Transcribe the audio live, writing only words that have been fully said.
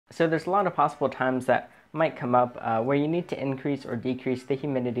So there's a lot of possible times that might come up where you need to increase or decrease the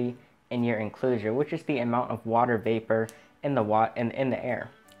humidity in your enclosure, which is the amount of water vapor in the air.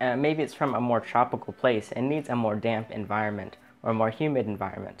 Maybe it's from a more tropical place and needs a more damp environment or a more humid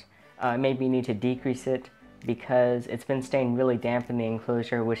environment. Maybe you need to decrease it because it's been staying really damp in the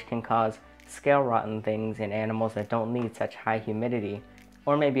enclosure, which can cause scale rot in things in animals that don't need such high humidity.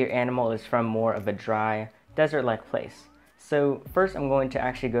 Or maybe your animal is from more of a dry, desert-like place. So first I'm going to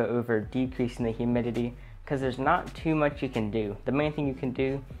actually go over decreasing the humidity because there's not too much you can do. The main thing you can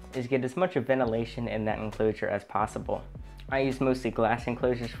do is get as much ventilation in that enclosure as possible. I use mostly glass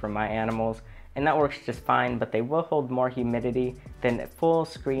enclosures for my animals, and that works just fine, but they will hold more humidity than full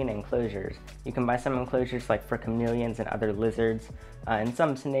screen enclosures. You can buy some enclosures like for chameleons and other lizards, and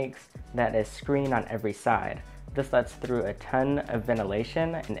some snakes that is screen on every side. This lets through a ton of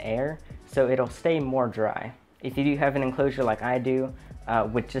ventilation and air, so it'll stay more dry. If you do have an enclosure like I do,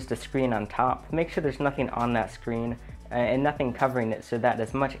 with just a screen on top, make sure there's nothing on that screen and nothing covering it so that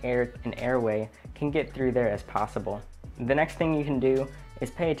as much air and airway can get through there as possible. The next thing you can do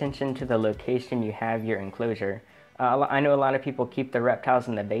is pay attention to the location you have your enclosure. I know a lot of people keep their reptiles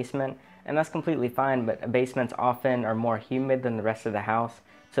in the basement, and that's completely fine, but basements often are more humid than the rest of the house,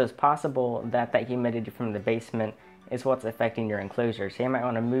 so it's possible that that humidity from the basement is what's affecting your enclosure. So you might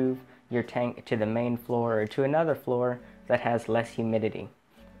want to move your tank to the main floor or to another floor that has less humidity.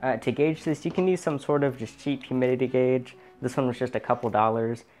 To gauge this, you can use some sort of just cheap humidity gauge. This one was just a couple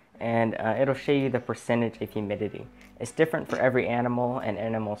dollars, and it'll show you the percentage of humidity. It's different for every animal and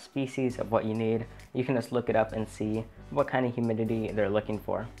animal species of what you need. You can just look it up and see what kind of humidity they're looking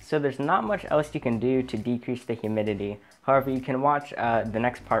for. So there's not much else you can do to decrease the humidity. However, you can watch the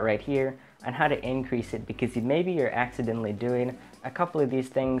next part right here on how to increase it, because maybe you're accidentally doing a couple of these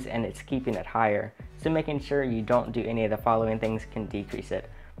things and it's keeping it higher. So making sure you don't do any of the following things can decrease it.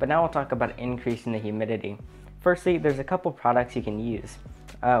 But now we'll talk about increasing the humidity. Firstly, there's a couple products you can use.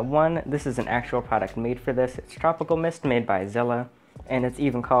 One, this is an actual product made for this. It's Tropical Mist made by Zilla, and it's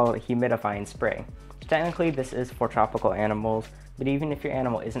even called Humidifying Spray. Technically, this is for tropical animals, but even if your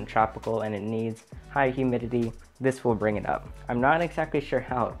animal isn't tropical and it needs high humidity, this will bring it up. I'm not exactly sure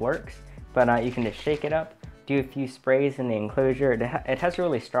how it works, but you can just shake it up, do a few sprays in the enclosure. It has a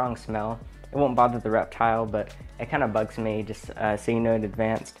really strong smell. It won't bother the reptile, but it kind of bugs me, just so you know in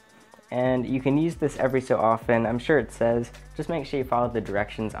advance. And you can use this every so often. I'm sure it says, just make sure you follow the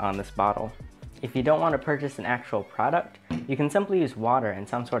directions on this bottle. If you don't want to purchase an actual product, you can simply use water in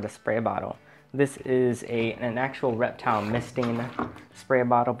some sort of spray bottle. This is an actual reptile misting spray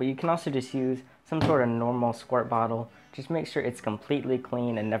bottle, but you can also just use some sort of normal squirt bottle. Just make sure it's completely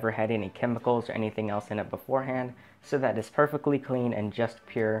clean and never had any chemicals or anything else in it beforehand, so that it's perfectly clean and just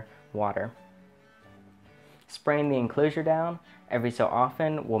pure water. Spraying the enclosure down every so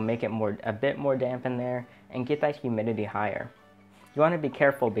often will make it a bit more damp in there and get that humidity higher. You want to be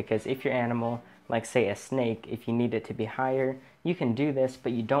careful because if your animal, like say a snake, if you need it to be higher, you can do this,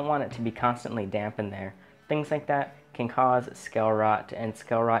 but you don't want it to be constantly damp in there. Things like that can cause scale rot, and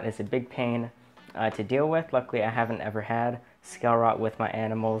scale rot is a big pain to deal with. Luckily, I haven't ever had scale rot with my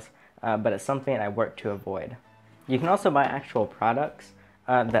animals, but it's something I work to avoid. You can also buy actual products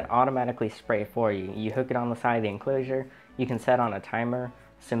that automatically spray for you. You hook it on the side of the enclosure. You can set on a timer,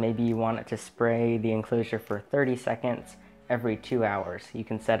 so maybe you want it to spray the enclosure for 30 seconds every 2 hours. You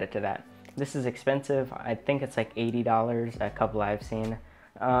can set it to that. This is expensive. I think it's like $80, a couple I've seen.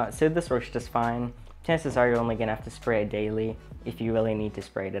 So this works just fine. Chances are you're only gonna have to spray it daily if you really need to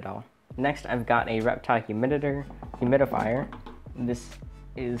spray it at all. Next, I've got a Reptile Humidifier. This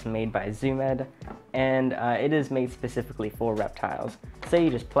is made by Zoomed, and it is made specifically for reptiles. So you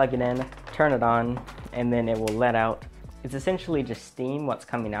just plug it in, turn it on, and then it will let out. It's essentially just steam what's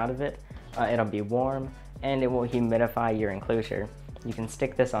coming out of it. It'll be warm, and it will humidify your enclosure. You can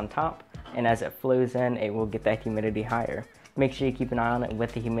stick this on top, and as it flows in, it will get that humidity higher. Make sure you keep an eye on it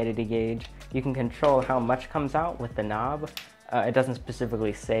with the humidity gauge. You can control how much comes out with the knob. It doesn't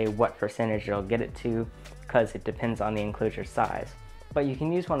specifically say what percentage it'll get it to, because it depends on the enclosure size. But you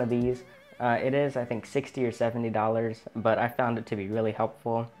can use one of these. It is, I think, $60 or $70, but I found it to be really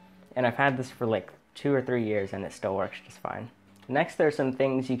helpful. And I've had this for like 2 or 3 years, and it still works just fine. Next, there are some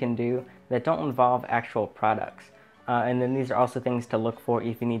things you can do that don't involve actual products. And then these are also things to look for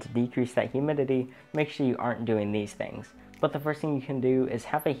if you need to decrease that humidity. Make sure you aren't doing these things. But the first thing you can do is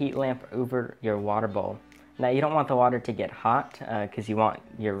have a heat lamp over your water bowl. Now, you don't want the water to get hot because you want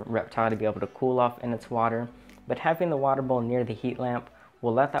your reptile to be able to cool off in its water. But having the water bowl near the heat lamp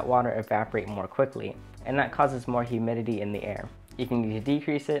will let that water evaporate more quickly, and that causes more humidity in the air. If you need to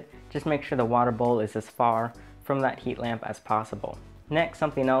decrease it, just make sure the water bowl is as far from that heat lamp as possible. Next,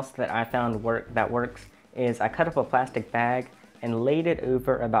 something else that I found that works is I cut up a plastic bag and laid it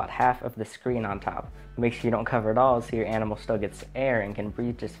over about half of the screen on top. Make sure you don't cover it all so your animal still gets air and can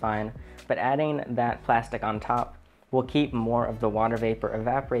breathe just fine. But adding that plastic on top will keep more of the water vapor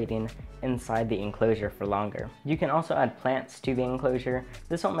evaporating inside the enclosure for longer. You can also add plants to the enclosure.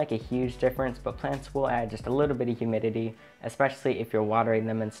 This won't make a huge difference, but plants will add just a little bit of humidity, especially if you're watering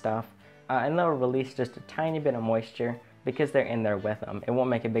them and stuff. And they'll release just a tiny bit of moisture because they're in there with them. It won't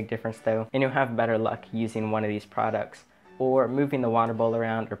make a big difference though, and you'll have better luck using one of these products or moving the water bowl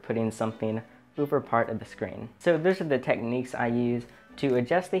around or putting something over part of the screen. So those are the techniques I use to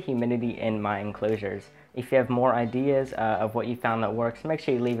adjust the humidity in my enclosures. If you have more ideas of what you found that works, make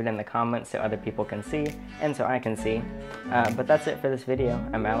sure you leave it in the comments so other people can see and so I can see. But that's it for this video.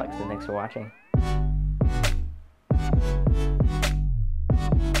 I'm Alex and thanks for watching.